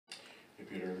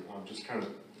Peter. Just kind of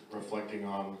reflecting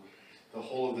on the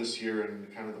whole of this year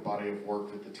and kind of the body of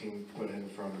work that the team put in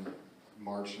from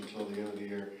March until the end of the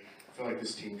year. I feel like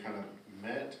this team kind of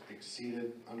met,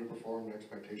 exceeded, underperformed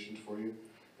expectations for you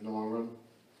in the long run.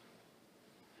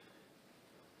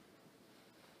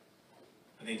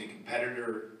 I think the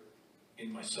competitor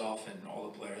in myself and all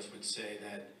the players would say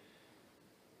that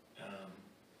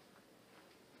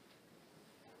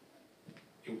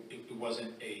it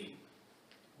wasn't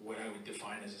what I would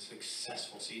define as a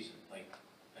successful season. Like,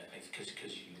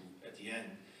 because you at the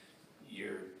end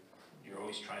you're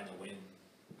always trying to win,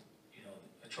 you know,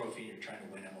 a trophy. You're trying to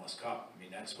win MLS Cup. I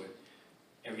mean, that's what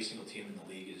every single team in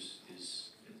the league is.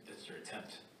 That's their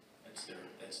attempt. That's their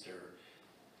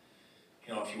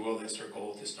you know, if you will, that's their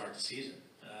goal to start the season.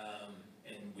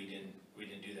 And we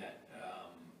didn't do that.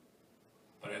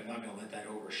 But I'm not going to let that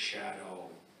overshadow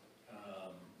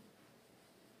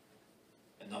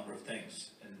a number of things,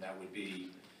 and that would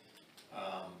be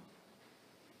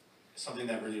something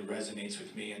that really resonates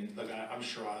with me. And look, I'm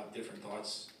sure I'll have different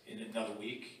thoughts in another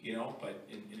week, you know, but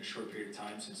in a short period of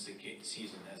time since the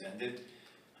season has ended,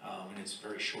 and it's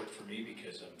very short for me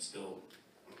because I'm still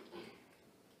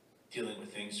dealing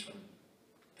with things from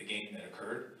the game that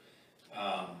occurred.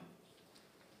 I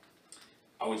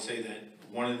would say that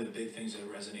one of the big things that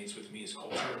resonates with me is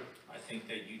culture. I think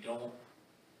that you don't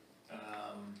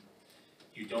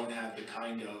have the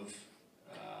kind of,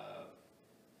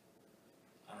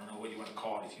 I don't know what you want to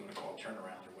call it, if you want to call it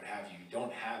turnaround or what have you. You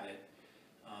don't have it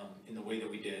in the way that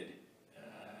we did,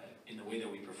 in the way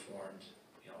that we performed,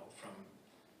 you know, from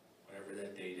whatever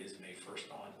that date is, May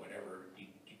 1st on, whatever. You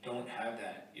don't have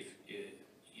that. If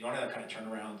you don't have that kind of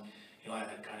turnaround, you don't have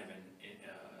that kind of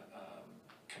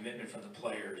commitment from the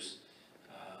players,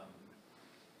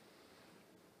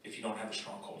 if you don't have a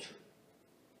strong culture.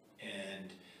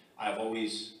 And I've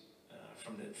always,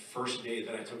 from the first day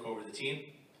that I took over the team,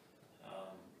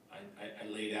 I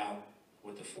laid out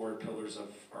what the 4 pillars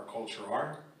of our culture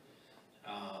are,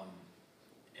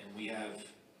 and we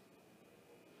have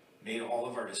made all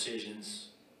of our decisions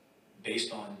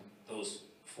based on those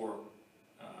 4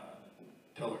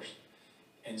 pillars.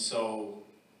 And so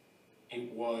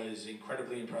it was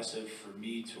incredibly impressive for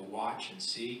me to watch and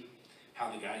see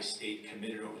how the guys stayed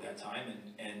committed over that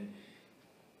time, and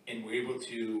were able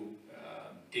to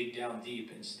dig down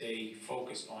deep and stay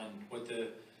focused on what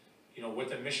the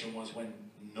mission was when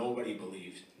nobody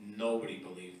believed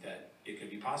that it could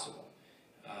be possible.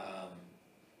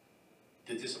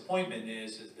 The disappointment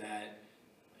is that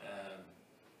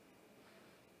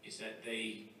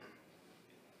they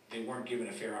weren't given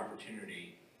a fair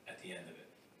opportunity at the end of it.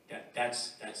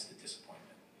 That's the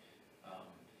disappointment.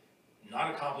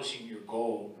 Not accomplishing your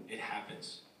goal, it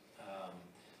happens.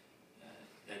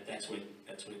 That's what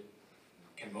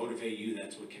can motivate you.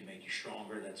 That's what can make you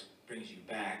stronger. That brings you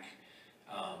back.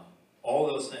 All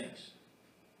those things.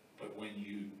 But when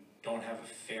you don't have a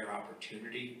fair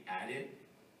opportunity at it,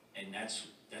 and that's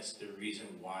the reason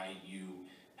why you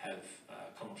have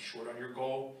come up short on your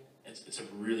goal. It's a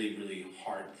really, really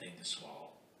hard thing to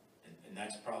swallow. And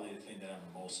that's probably the thing that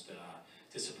I'm most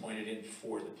disappointed in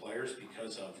for the players,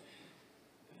 because of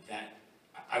that.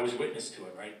 I was witness to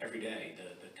it, right, every day.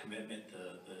 The commitment,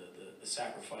 the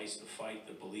sacrifice, the fight,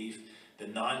 the belief, the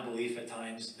non-belief at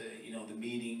times, the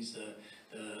meetings, the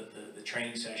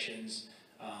training sessions,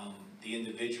 the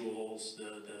individuals,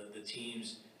 the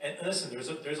teams. And listen, there's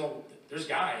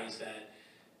guys that,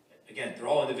 again, they're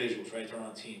all individuals, right? They're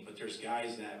on a team, but there's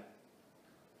guys that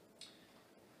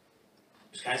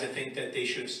think that they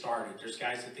should have started. There's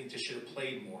guys that think they should have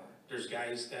played more. There's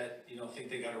guys that, think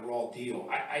they got a raw deal.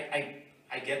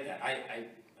 I get that. I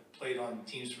played on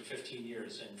teams for 15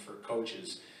 years and for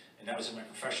coaches, and that was in my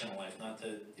professional life, not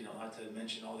to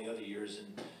mention all the other years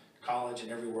in college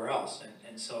and everywhere else.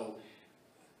 And so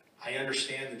I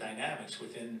understand the dynamics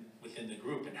within the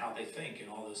group and how they think and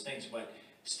all those things, but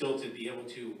still to be able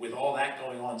to, with all that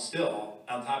going on still,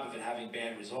 on top of it having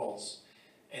bad results,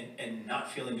 and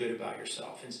not feeling good about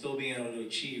yourself, and still being able to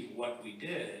achieve what we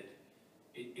did,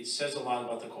 it says a lot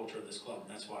about the culture of this club,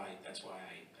 and that's why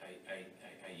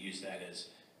I use that as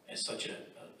such a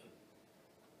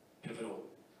pivotal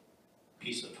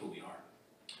piece of who we are.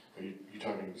 You're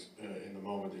talking in the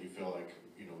moment that you feel like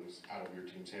it's out of your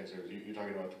team's hands. You're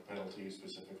talking about the penalty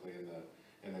specifically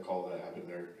in the call that happened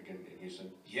there again in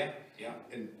Houston. Yeah.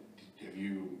 And have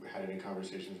you had any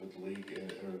conversations with the league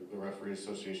or the referee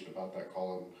association about that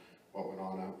call and what went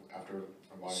on after?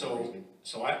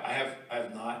 So I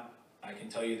have not. I can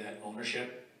tell you that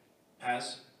ownership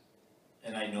has,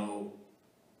 and I know,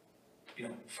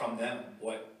 from them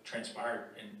what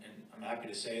transpired, and I'm happy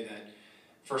to say that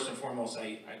first and foremost,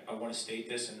 I want to state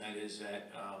this, and that is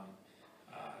that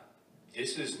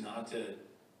this is not to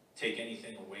take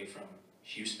anything away from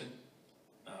Houston.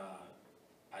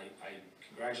 I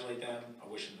congratulate them. I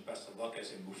wish them the best of luck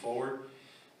as they move forward.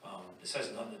 This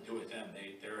has nothing to do with them.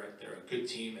 They're a good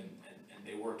team, and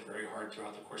they worked very hard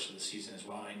throughout the course of the season as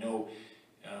well. I know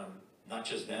not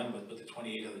just them, but the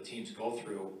 28 other teams go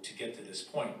through to get to this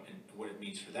point and what it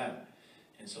means for them.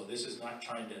 And so this is not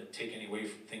trying to take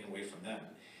anything away from them.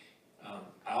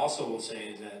 I also will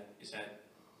say is that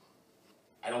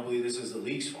I don't believe this is the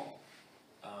league's fault.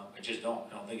 I just don't.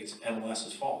 I don't think it's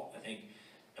MLS's fault. I think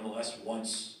MLS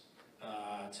wants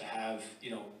to have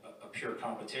a pure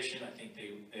competition. I think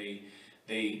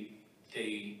they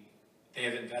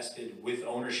have invested with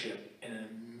ownership in an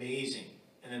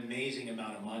amazing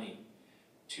amount of money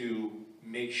to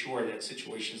make sure that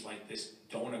situations like this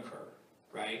don't occur,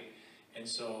 right? And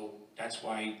so that's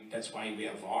why we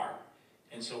have VAR.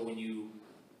 And so when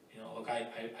look,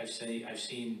 I've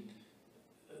seen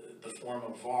the form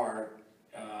of VAR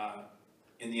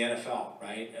in the NFL,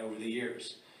 right, over the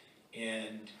years,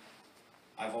 and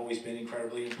I've always been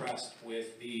incredibly impressed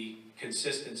with the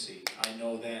consistency. I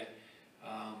know that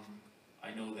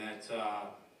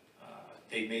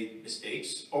they made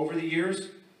mistakes over the years,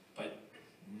 but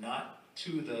not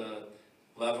to the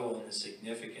level and the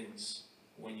significance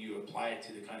when you apply it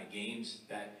to the kind of games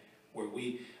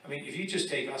if you just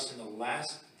take us in the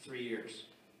last 3 years,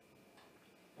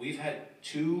 we've had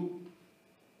 2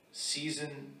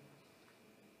 season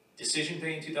decision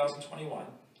day in 2021,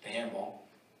 the handball,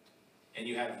 and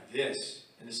you have this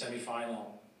in the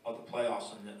semifinal of the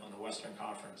playoffs on the Western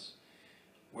Conference,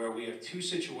 where we have 2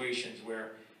 situations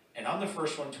where, and I'm the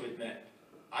first one to admit,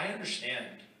 I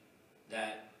understand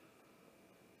that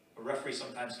a referee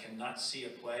sometimes cannot see a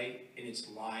play in its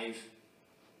live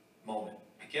moment.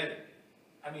 I get it.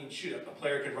 I mean, shoot, a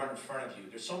player could run in front of you.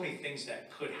 There's so many things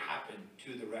that could happen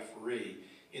to the referee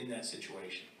in that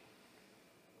situation.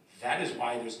 That is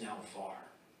why there's now VAR.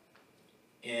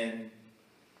 And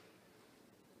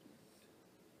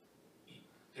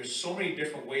there's so many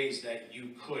different ways that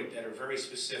that are very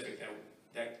specific,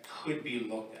 that could be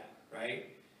looked at, right?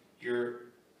 You're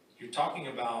talking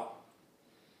about,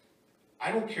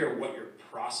 I don't care what your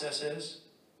process is,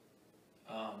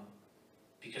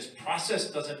 because process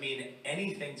doesn't mean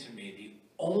anything to me. The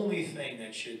only thing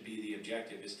that should be the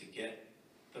objective is to get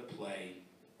the play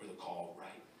or the call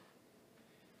right.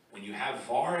 When you have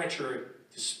VAR at your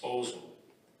disposal,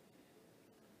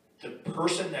 the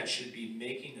person that should be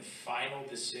making the final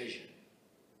decision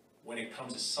when it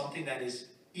comes to something that is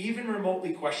even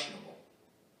remotely questionable,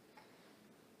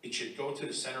 it should go to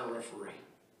the center referee.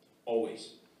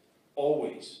 Always.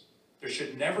 Always. There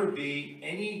should never be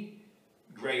any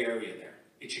gray area there.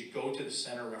 It should go to the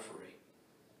center referee.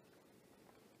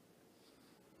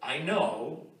 I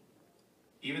know,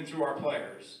 even through our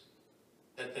players,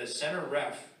 that the center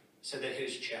ref said that hit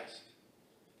his chest.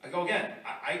 I go, again,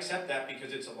 I accept that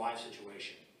because it's a live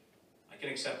situation. I can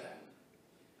accept that.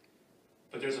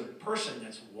 But there's a person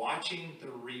that's watching the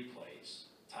replays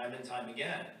time and time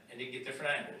again, and they get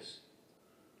different angles.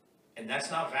 And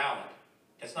that's not valid.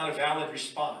 That's not a valid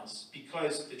response,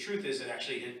 because the truth is it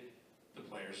actually hit the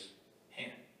player's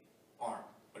hand, arm,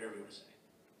 whatever you want to say.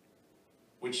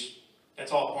 Which,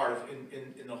 that's all part of,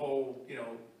 in the whole,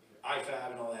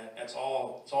 IFAB and all that, it's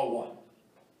all one.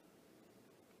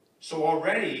 So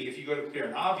already, if you go to clear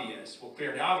and obvious, well,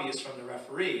 clear and obvious from the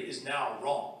referee is now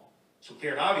wrong. So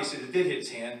clear and obvious is it did hit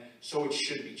his hand, so it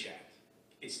should be checked.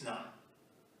 It's not.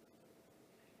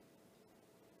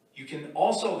 You can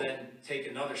also then take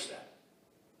another step.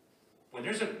 When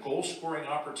there's a goal-scoring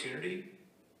opportunity,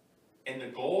 and the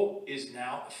goal is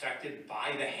now affected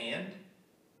by the hand,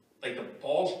 like the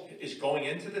ball is going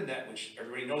into the net, which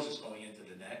everybody knows is going into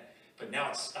the net, but now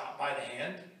it's stopped by the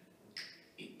hand,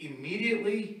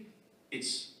 immediately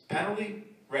it's penalty,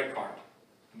 red card,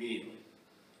 immediately.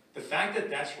 The fact that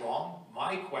that's wrong,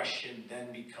 my question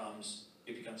then becomes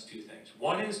 2 things.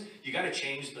 One is you got to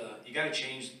change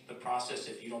the process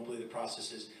if you don't believe the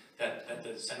process is that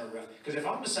the center ref. Because if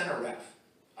I'm the center ref,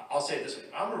 I'll say it this way: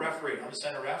 if I'm a referee and I'm the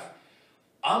center ref,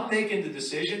 I'm making the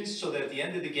decisions so that at the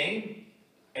end of the game,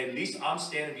 at least I'm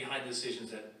standing behind the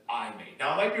decisions that I made.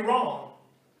 Now I might be wrong,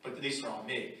 but at least they're on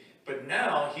me. But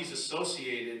now he's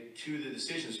associated to the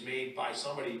decisions made by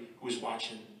somebody who is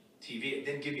watching TV and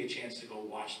didn't give me a chance to go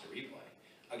watch the replay.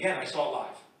 Again, I saw it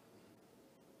live.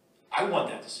 I want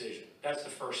that decision. That's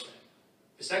the first thing.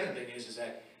 The second thing is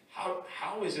that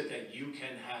how is it that you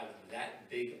can have that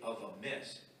big of a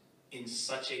miss in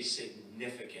such a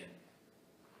significant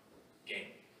game?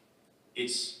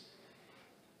 It's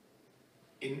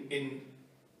in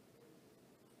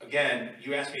again,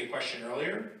 you asked me a question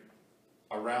earlier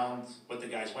around what the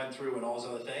guys went through and all those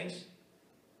other things.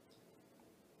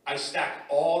 I stack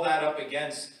all that up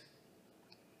against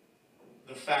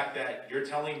the fact that you're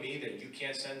telling me that you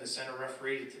can't send the center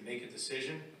referee to make a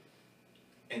decision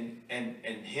and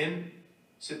him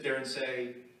sit there and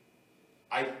say,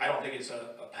 I don't think it's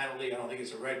a penalty, I don't think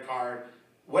it's a red card,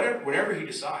 whatever he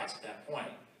decides at that point,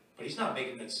 but he's not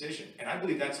making the decision. And I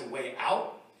believe that's a way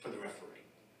out for the referee.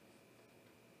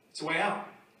 It's a way out.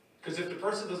 Because if the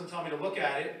person doesn't tell me to look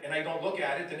at it, and I don't look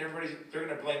at it, then they're going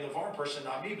to blame the VAR person,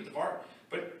 not me, but the VAR.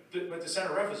 But the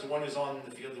center ref is the one who's on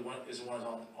the field, is the one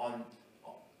who's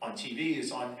on TV,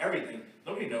 is on everything.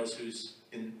 Nobody knows who's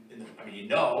in the, I mean, you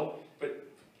know, but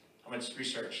how much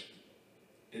research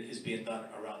is being done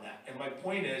around that. And my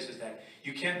point is that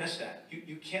you can't miss that.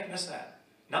 You can't miss that.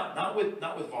 Not with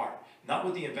VAR, not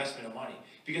with the investment of money.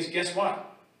 Because guess what?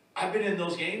 I've been in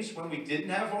those games when we didn't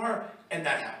have VAR, and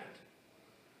that happened.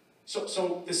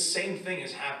 So the same thing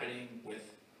is happening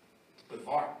with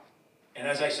VAR. And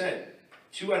as I said,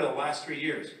 2 out of the last 3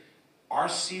 years, our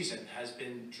season has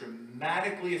been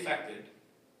dramatically affected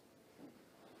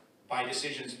by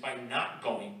decisions by not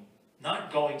going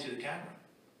to the camera,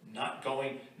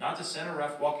 not the center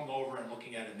ref walking over and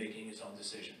looking at it and making his own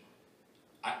decision.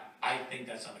 I think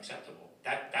that's unacceptable.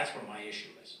 That's where my issue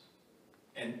is.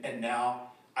 And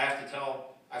now I've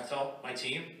told my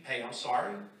team, hey, I'm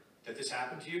sorry that this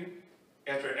happened to you.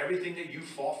 After everything that you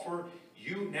fought for,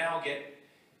 you now get,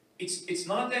 it's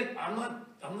not that, I'm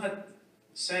not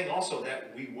saying also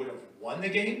that we would have won the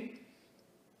game.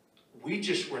 We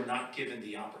just were not given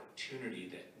the opportunity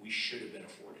that we should have been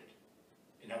afforded.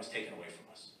 And that was taken away from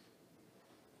us.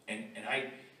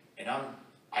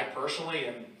 I personally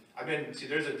am, see,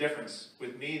 there's a difference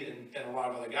with me and a lot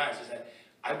of other guys, is that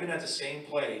I've been at the same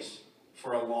place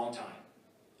for a long time.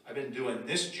 I've been doing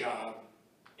this job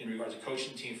in regards to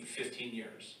coaching the team for 15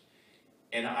 years.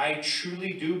 And I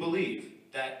truly do believe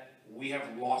that we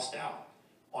have lost out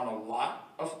on a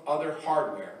lot of other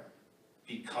hardware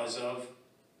because of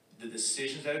the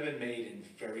decisions that have been made in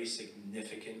very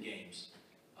significant games.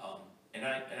 And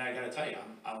I got to tell you,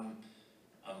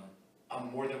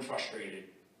 I'm more than frustrated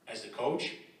as the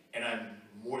coach, and I'm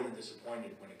more than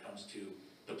disappointed when it comes to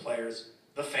the players,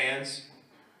 the fans,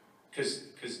 because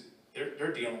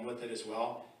they're dealing with it as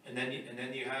well. And then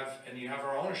you have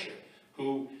our ownership,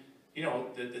 who, you know,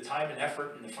 the time and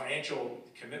effort and the financial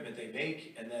commitment they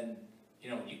make, and then, you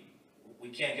know, we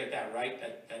can't get that right.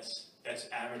 That's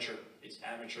amateur. It's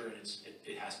amateur, and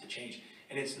it has to change.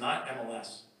 And it's not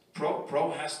MLS.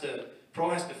 Pro has to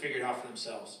figure it out for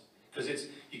themselves, because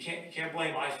you can't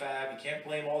blame IFAB. You can't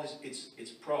blame all this. It's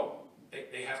pro.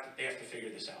 They have to figure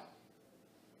this out.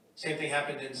 Same thing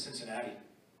happened in Cincinnati.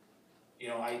 You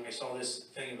know, I saw this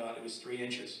thing about it was 3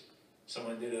 inches.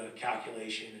 Someone did a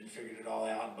calculation and figured it all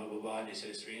out, and blah, blah, blah, and they said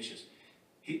it's 3 inches.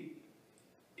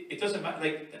 It doesn't matter,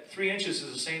 like, 3 inches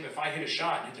is the same if I hit a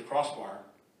shot and hit the crossbar.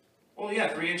 Well,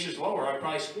 yeah, 3 inches lower, I'd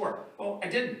probably score. Well, I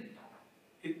didn't.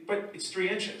 But it's 3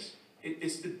 inches.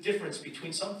 It's the difference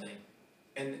between something.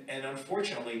 And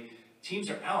unfortunately, teams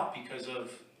are out because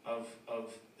of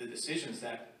the decisions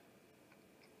that,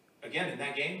 again, in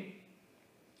that game,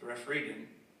 the referee didn't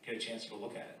get a chance to go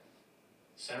look at it.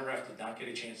 Center ref did not get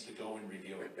a chance to go and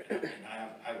review it, and I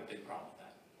have a big problem with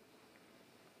that.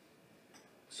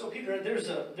 So Peter, there's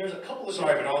a couple of...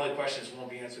 Sorry, but all the questions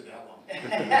won't be answered that long.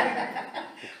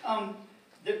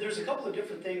 There's a couple of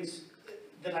different things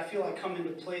that I feel like come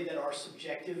into play that are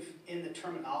subjective in the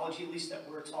terminology, at least that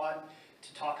we're taught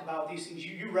to talk about these things.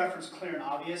 You referenced clear and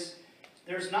obvious.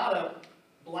 There's not a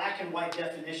black and white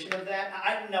definition of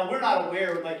that. Now, we're not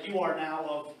aware, like you are now,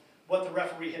 of what the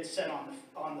referee had said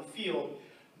on the field,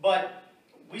 but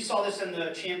we saw this in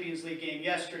the Champions League game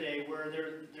yesterday, where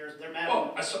they're mad.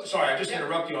 Oh, sorry, I just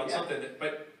interrupt you on something,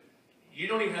 but you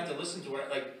don't even have to listen to it.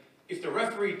 Like, if the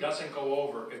referee doesn't go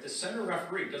over, if the center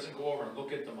referee doesn't go over and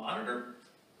look at the monitor,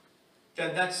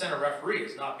 then that center referee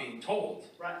is not being told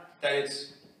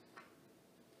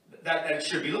that it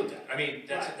should be looked at. I mean,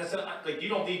 that's like, you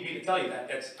don't need me to tell you that.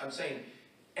 I'm saying,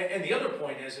 and the other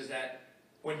point is that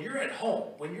when you're at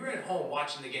home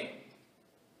watching the game,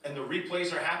 and the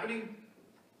replays are happening,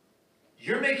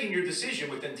 you're making your decision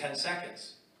within 10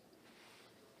 seconds.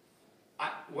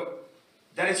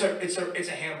 That it's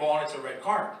a handball and it's a red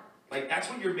card. Like, that's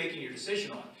what you're making your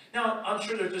decision on. Now, I'm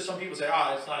sure there's just some people say,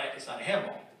 it's not a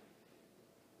handball.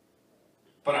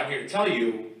 But I'm here to tell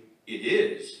you, it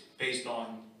is, based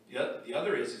on, the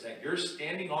other is that you're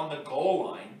standing on the goal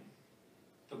line,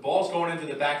 the ball's going into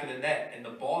the back of the net, and the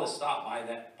ball is stopped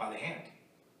by the hand.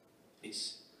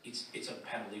 It's a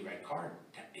penalty red card.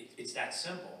 It's that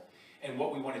simple. And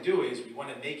what we want to do is we want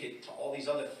to make it to all these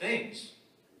other things,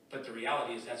 but the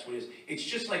reality is that's what it is. It's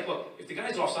just like, look, if the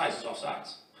guy's offsides, he's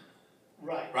offsides.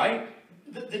 Right. Right?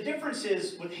 The difference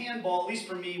is with handball, at least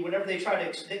for me, whenever they try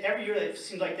to, every year it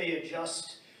seems like they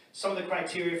adjust some of the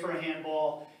criteria for a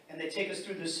handball, and they take us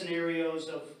through the scenarios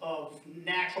of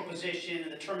natural position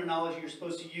and the terminology you're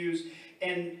supposed to use.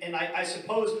 And I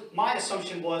suppose my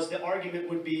assumption was the argument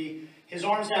would be his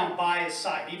arm's down by his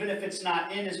side. Even if it's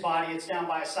not in his body, it's down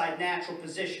by his side, natural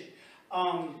position.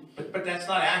 But that's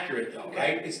not accurate though, Okay.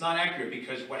 right? It's not accurate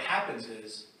because what happens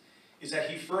is that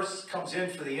he first comes in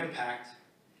for the impact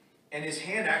and his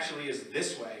hand actually is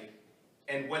this way.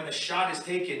 And when the shot is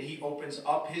taken, he opens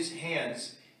up his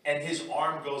hands and his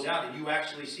arm goes out and you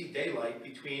actually see daylight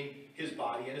between his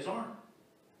body and his arm.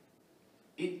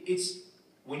 It's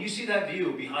when you see that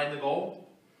view behind the goal,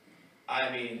 I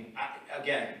mean,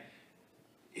 again,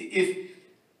 if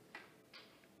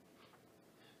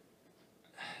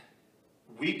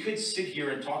we could sit here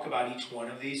and talk about each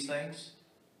one of these things,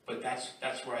 but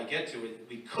that's where I get to it.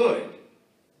 We could,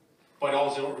 but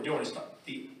also what we're doing is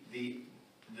the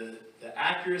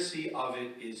accuracy of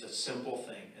it is a simple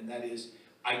thing, and that is,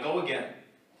 I go again.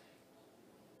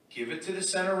 Give it to the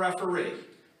center referee.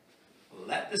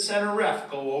 Let the center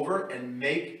ref go over and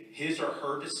make his or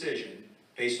her decision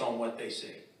based on what they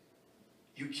see.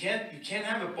 You can't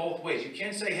have it both ways. You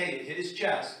can't say, hey, it hit his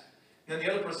chest, and then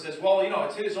the other person says, well, you know,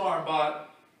 it's hit his arm, but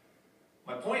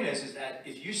my point is that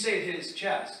if you say it hit his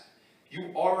chest,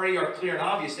 you already are clear and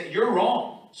obvious that you're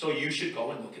wrong. So you should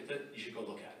go and look at it.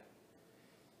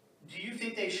 Do you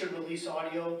think they should release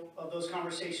audio of those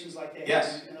conversations like they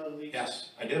Yes. have in other leagues?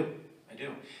 Yes, I do.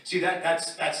 See,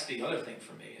 that's the other thing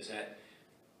for me is that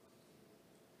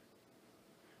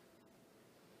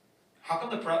how come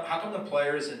the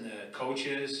players and the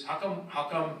coaches, how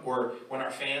come, or when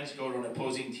our fans go to an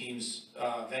opposing team's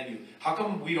venue, how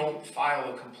come we don't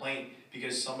file a complaint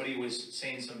because somebody was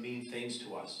saying some mean things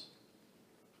to us?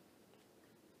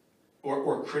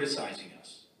 Or criticizing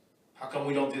us? How come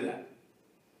we don't do that?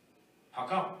 How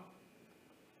come?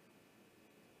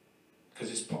 Because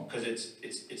it's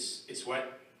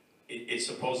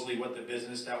supposedly what the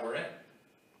business that we're in.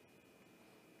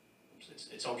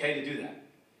 It's okay to do that.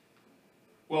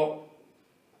 Well,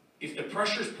 if the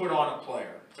pressure's put on a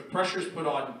player, if the pressure's put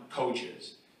on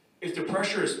coaches, if the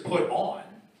pressure is put on,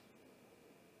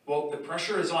 well, the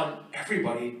pressure is on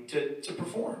everybody to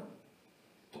perform.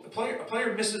 A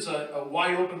player misses a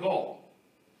wide open goal.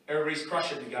 Everybody's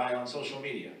crushing the guy on social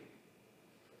media.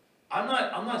 I'm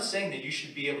not saying that you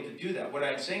should be able to do that. What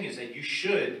I'm saying is that you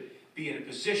should be in a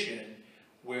position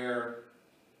where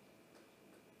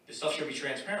the stuff should be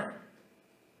transparent.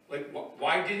 Like,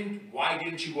 why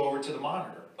didn't you go over to the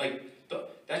monitor? Like,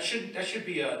 that should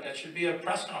be a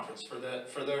press conference for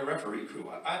the referee crew.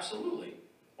 Absolutely.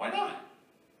 Why not?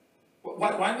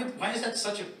 Why is that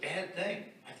such a bad thing?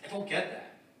 I don't get that.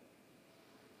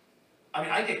 I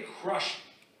mean, I get crushed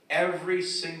every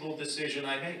single decision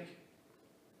I make.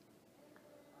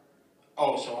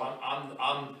 Oh, so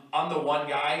I'm the one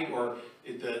guy, or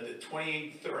the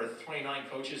 28 or 29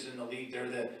 coaches in the league,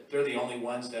 they're the only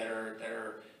ones that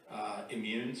are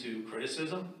immune to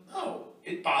criticism? No,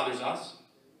 it bothers us.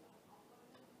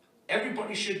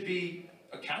 Everybody should be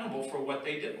accountable for what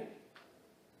they do.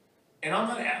 And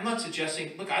I'm not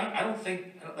suggesting. Look, I don't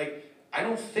think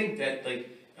that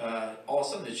all of a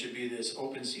sudden it should be this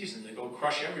open season to go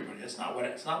crush everybody. That's not what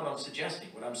I'm suggesting.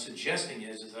 What I'm suggesting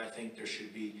is I think there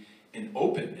should be an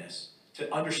openness to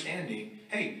understanding.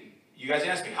 Hey, you guys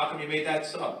asked me, how come you made that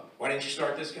sub? Why didn't you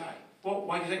start this guy? Well,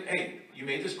 why do you think? Hey, you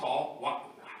made this call. Why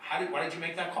did you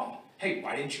make that call? Hey,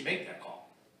 why didn't you make that call?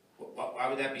 Why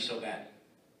would that be so bad?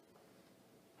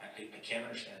 I can't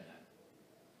understand that.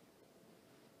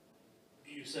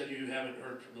 You said you haven't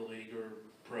heard from the league or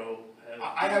pro.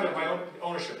 I haven't. My own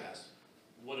ownership has.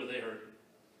 What have they heard?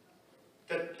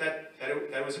 That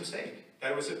it was a mistake.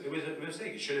 It was a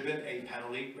mistake. It should have been a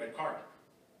penalty, red card.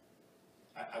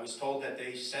 I was told that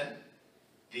they sent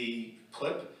the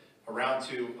clip around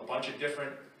to a bunch of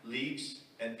different leagues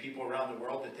and people around the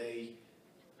world that they,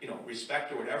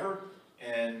 respect or whatever,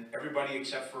 and everybody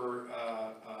except for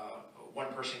one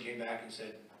person came back and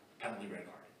said penalty, red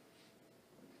card.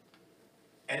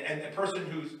 And the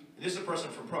person this is a person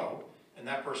from pro, and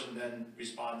that person then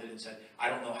responded and said, I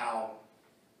don't know how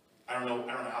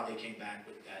they came back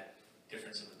with that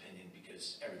difference of opinion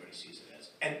because everybody sees it as,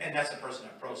 and that's the person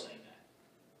at pro saying that.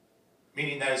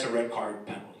 Meaning that it's a red card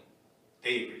penalty.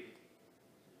 They agree.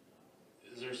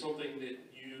 Is there something that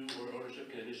you or ownership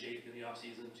can initiate in the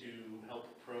offseason to help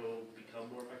pro become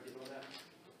more effective on that?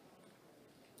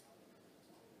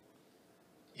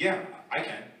 Yeah, I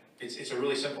can. It's a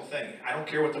really simple thing. I don't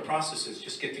care what the process is,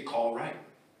 just get the call right.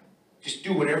 Just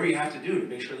do whatever you have to do to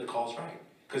make sure the call's right.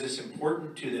 Because it's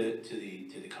important to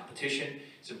the competition,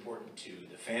 it's important to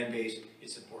the fan base,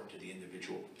 it's important to the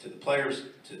individual, to the players,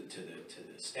 to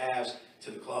the staffs,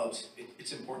 to the clubs.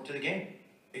 It's important to the game.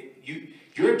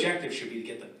 Your objective should be to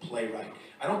get the play right.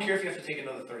 I don't care if you have to take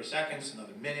another 30 seconds,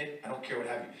 another minute, I don't care what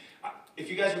have you. If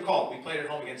you guys recall, we played at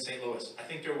home against St. Louis. I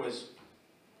think there was,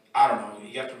 I don't know,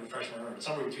 you have to refresh my memory, but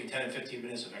somewhere between 10 and 15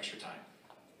 minutes of extra time,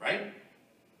 right?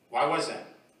 Why was that?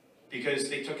 Because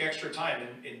they took extra time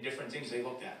in different things they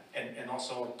looked at, and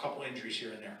also a couple injuries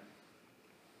here and there.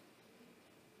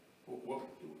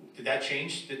 Did that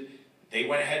change? They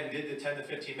went ahead and did the 10 to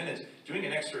 15 minutes. Doing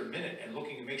an extra minute and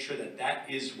looking to make sure that that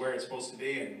is where it's supposed to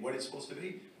be and what it's supposed to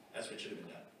be, that's what should have been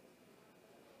done.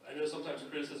 I know sometimes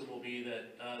criticism will be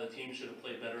that the team should have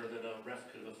played better, that a ref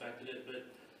could have affected it, but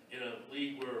in a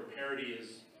league where parity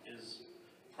is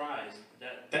prized,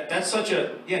 that's such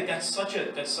a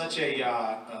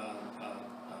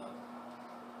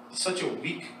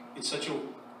weak,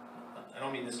 I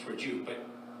don't mean this towards you, but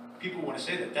people want to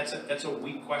say that's a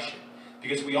weak question,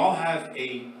 because we all have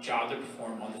a job to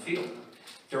perform on the field.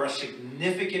 There are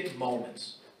significant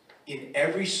moments in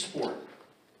every sport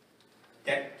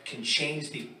that can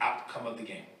change the outcome of the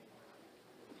game.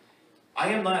 I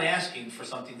am not asking for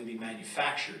something to be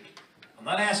manufactured. I'm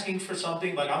not asking for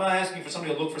something, I'm not asking for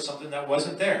somebody to look for something that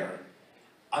wasn't there.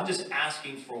 I'm just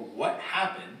asking for what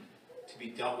happened to be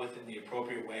dealt with in the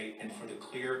appropriate way and for the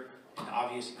clear and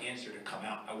obvious answer to come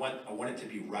out. I want it to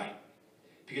be right.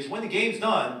 Because when the game's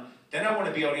done, then I want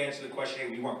to be able to answer the question, hey,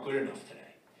 we weren't good enough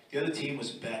today. The other team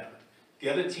was better. The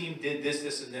other team did this,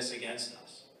 this, and this against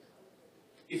us.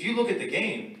 If you look at the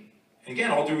game, and again,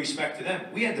 all due respect to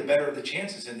them, we had the better of the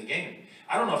chances in the game.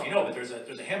 I don't know if you know, but there's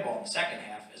a handball in the second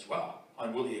half as well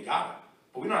on Willie Agata.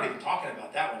 But we're not even talking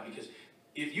about that one, because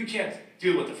if you can't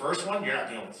deal with the first one, you're not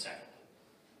dealing with the second one.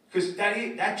 Because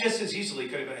that just as easily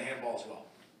could have been a handball as well.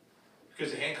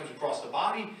 Because the hand comes across the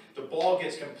body, the ball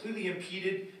gets completely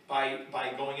impeded by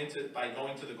going to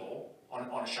the goal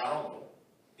on a shot on goal.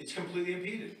 It's completely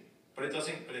impeded. But it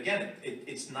doesn't, but again,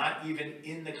 it's not even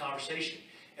in the conversation.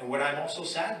 And what I'm also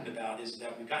saddened about is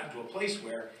that we've gotten to a place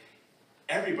where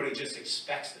everybody just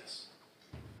expects this.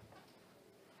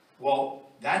 Well,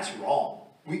 that's wrong.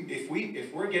 If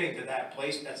we're getting to that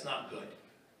place, that's not good.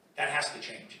 That has to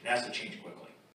change. It has to change quickly.